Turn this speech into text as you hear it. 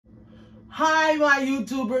Hi, my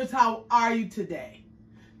YouTubers. How are you today?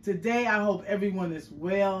 Today, I hope everyone is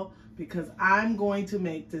well because I'm going to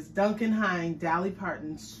make this Duncan Hines Dolly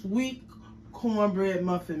Parton sweet cornbread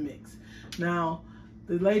muffin mix. Now,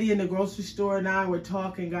 the lady in the grocery store and I were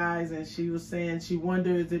talking, guys, and she was saying she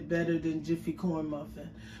wondered is it better than Jiffy corn muffin.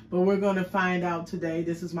 But we're going to find out today.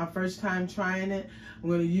 This is my first time trying it. I'm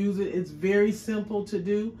going to use it. It's very simple to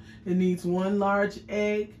do. It needs 1 large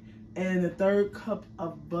egg and 1/3 cup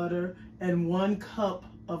of butter and 1 cup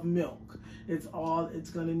of milk. It's all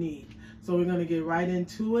it's going to need. So we're going to get right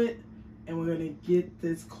into it, and we're going to get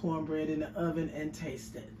this cornbread in the oven and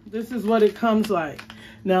taste it. This is what it comes like.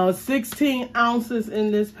 Now, it's 16 ounces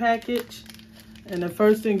in this package, and the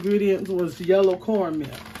first ingredient was yellow cornmeal,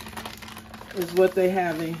 is what they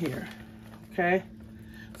have in here, okay?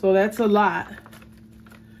 So that's a lot.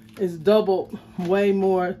 It's double, way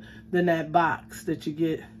more than that box that you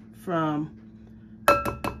get from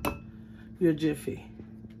your Jiffy.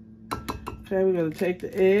 Okay, we're gonna take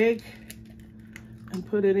the egg and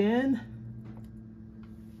put it in.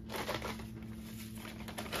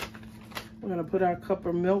 We're gonna put our cup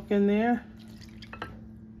of milk in there.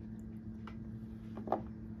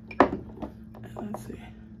 And let's see,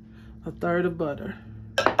 1/3 of butter.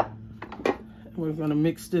 And we're gonna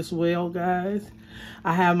mix this well, guys.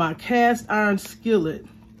 I have my cast iron skillet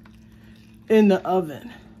in the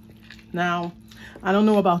oven. Now, I don't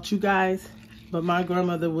know about you guys, but my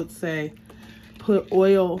grandmother would say, put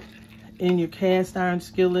oil in your cast iron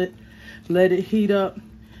skillet, let it heat up,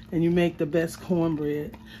 and you make the best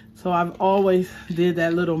cornbread. So I've always did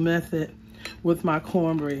that little method with my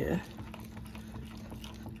cornbread.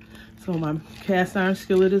 So my cast iron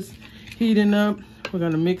skillet is heating up. We're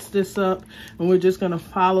gonna mix this up, and we're just gonna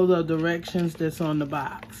follow the directions that's on the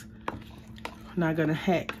box. We're not gonna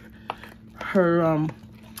hack her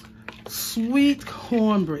sweet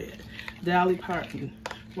cornbread. Dolly Parton,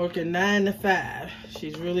 working 9 to 5.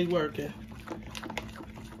 She's really working.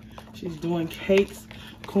 She's doing cakes,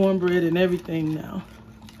 cornbread, and everything now.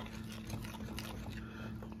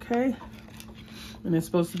 Okay, and it's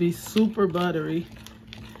supposed to be super buttery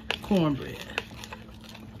cornbread.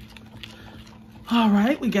 All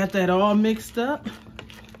right, we got that all mixed up.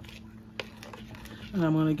 And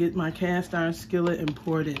I'm gonna get my cast iron skillet and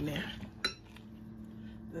pour it in there.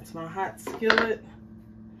 That's my hot skillet.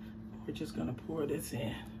 We're just gonna pour this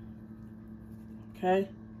in. Okay?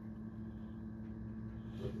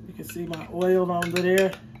 You can see my oil over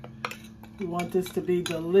there. We want this to be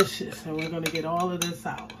delicious, and we're gonna get all of this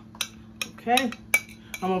out. Okay?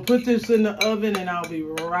 I'm gonna put this in the oven, and I'll be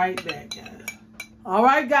right back, guys. All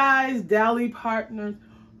right, guys, Dolly Parton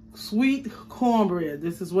sweet cornbread.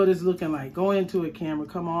 This is what it's looking like. Go into it, camera.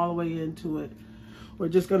 Come all the way into it. We're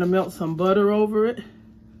just gonna melt some butter over it.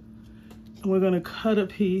 And we're gonna cut a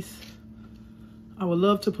piece. I would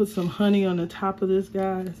love to put some honey on the top of this,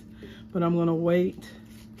 guys, but I'm gonna wait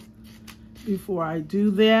before I do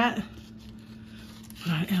that.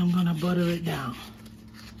 But I am gonna butter it down.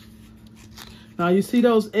 Now you see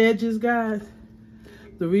those edges, guys?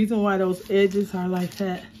 The reason why those edges are like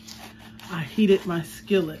that, I heated my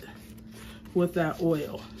skillet with that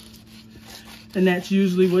oil. And that's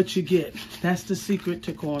usually what you get. That's the secret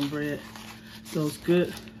to cornbread. Those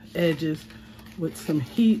good edges with some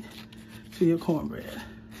heat to your cornbread.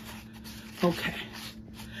 Okay,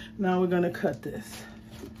 now we're gonna cut this.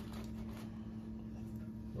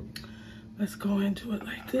 Let's go into it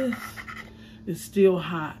like this. It's still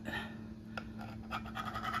hot.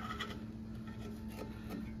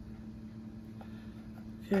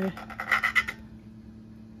 Okay.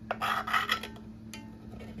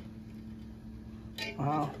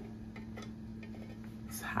 Wow.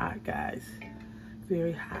 It's hot, guys.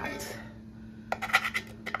 Very hot.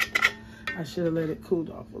 I should have let it cool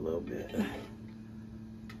off a little bit.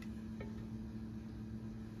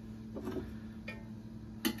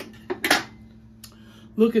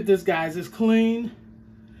 Look at this, guys. It's clean.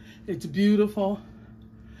 It's beautiful.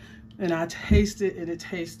 And I taste it, and it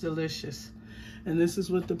tastes delicious. And this is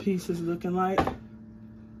what the piece is looking like. Can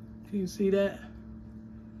you see that?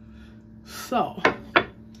 So,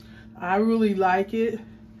 I really like it.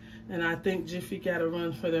 And I think Jiffy got a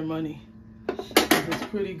run for their money. It's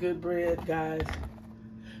pretty good bread, guys.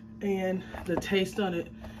 And the taste on it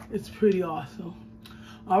is pretty awesome.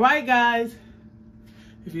 All right, guys.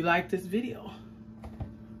 If you like this video,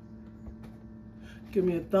 give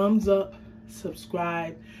me a thumbs up,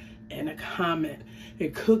 subscribe, and a comment.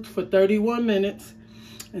 It cooked for 31 minutes,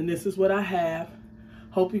 and this is what I have.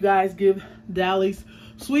 Hope you guys give Dolly's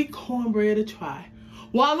sweet cornbread a try.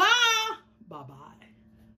 Voila!